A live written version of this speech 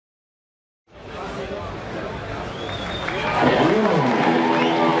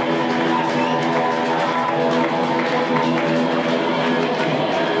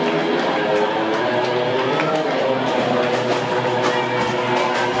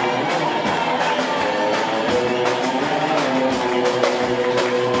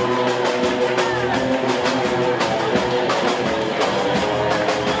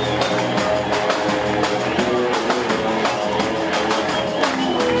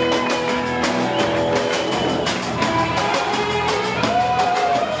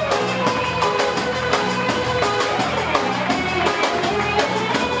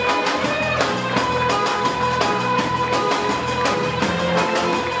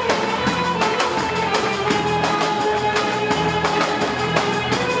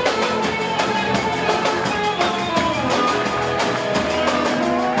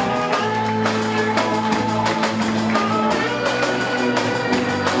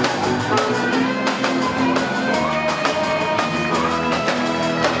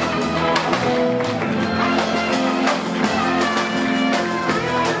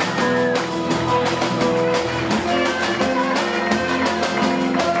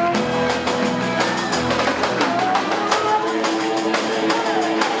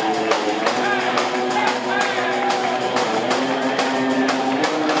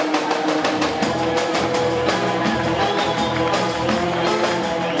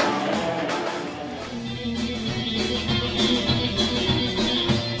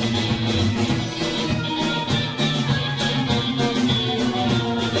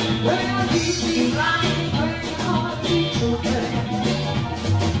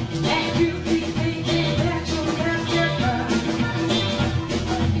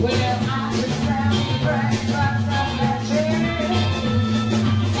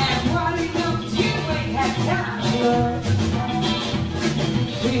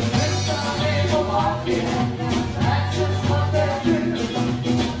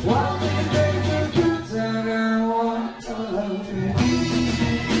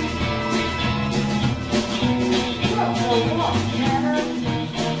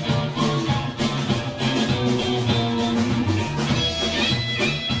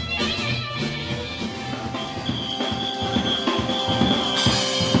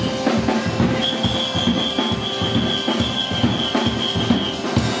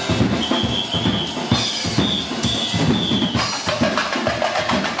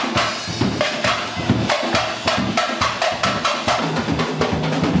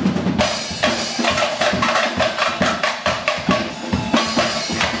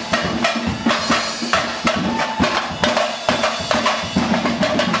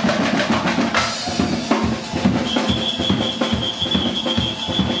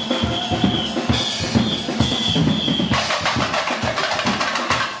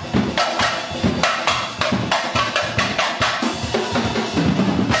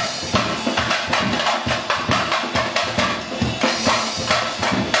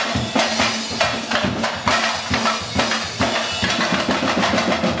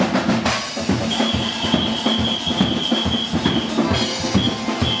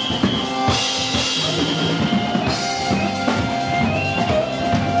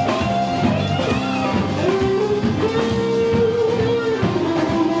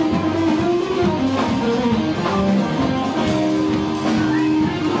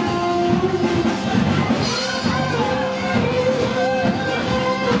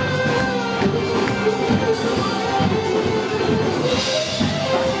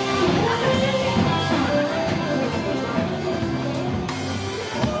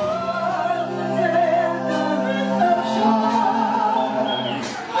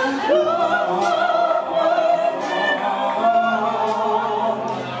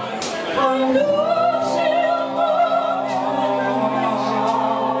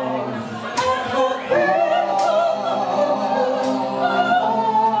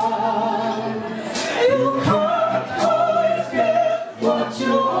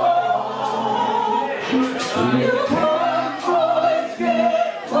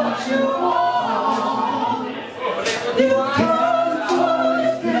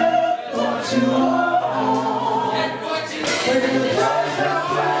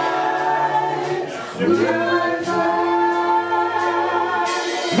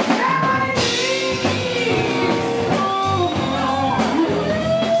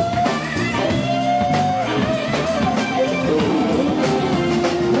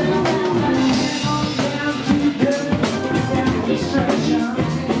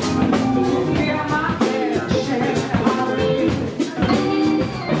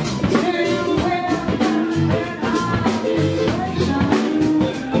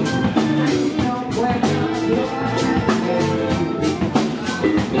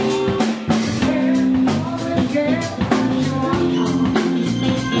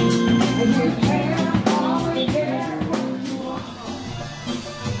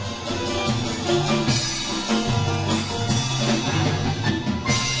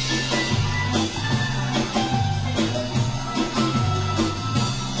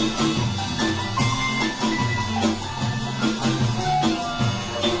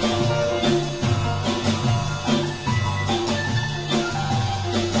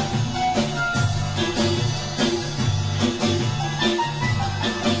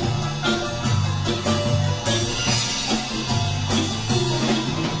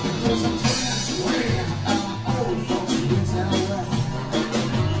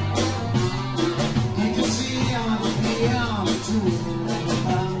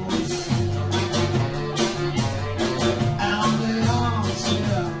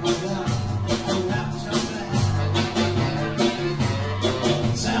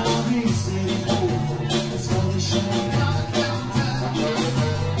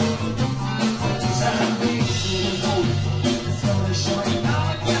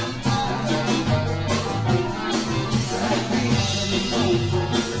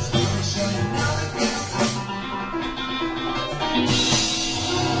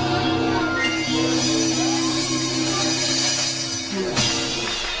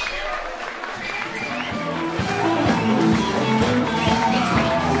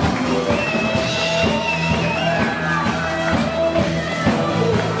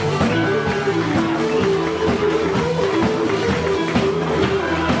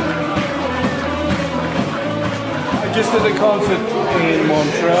Just did a concert in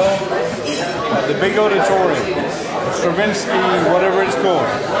Montreux at the big auditorium, Stravinsky, whatever it's called,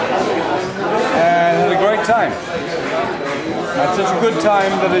 and had a great time. had such a good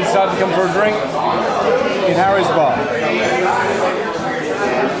time that I decided to come for a drink in Harry's bar.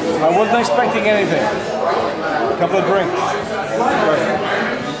 I wasn't expecting anything. A couple of drinks.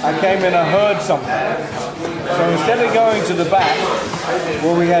 I came in, I heard something. So instead of going to the back,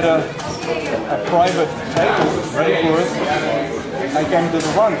 where we had a private table ready for us, I came to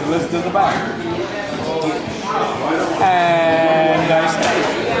the front to listen to the back. And I stayed.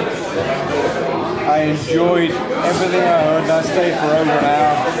 I enjoyed everything I heard, and I stayed for over an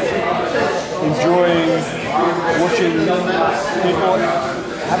hour, enjoying watching people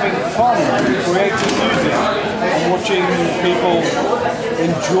having fun, creating music, and watching people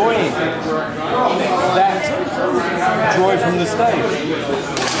enjoying that joy from the stage.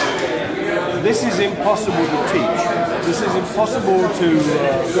 This is impossible to teach. This is impossible to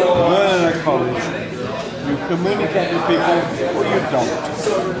learn in a college. You communicate with people or you don't.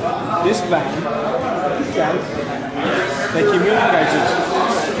 This band, they communicated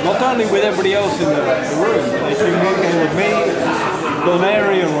not only with everybody else in the room, they communicated with me,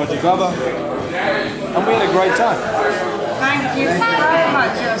 Donary and Roger Glover, and we had a great time. Thank you so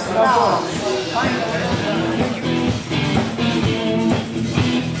much, your staff.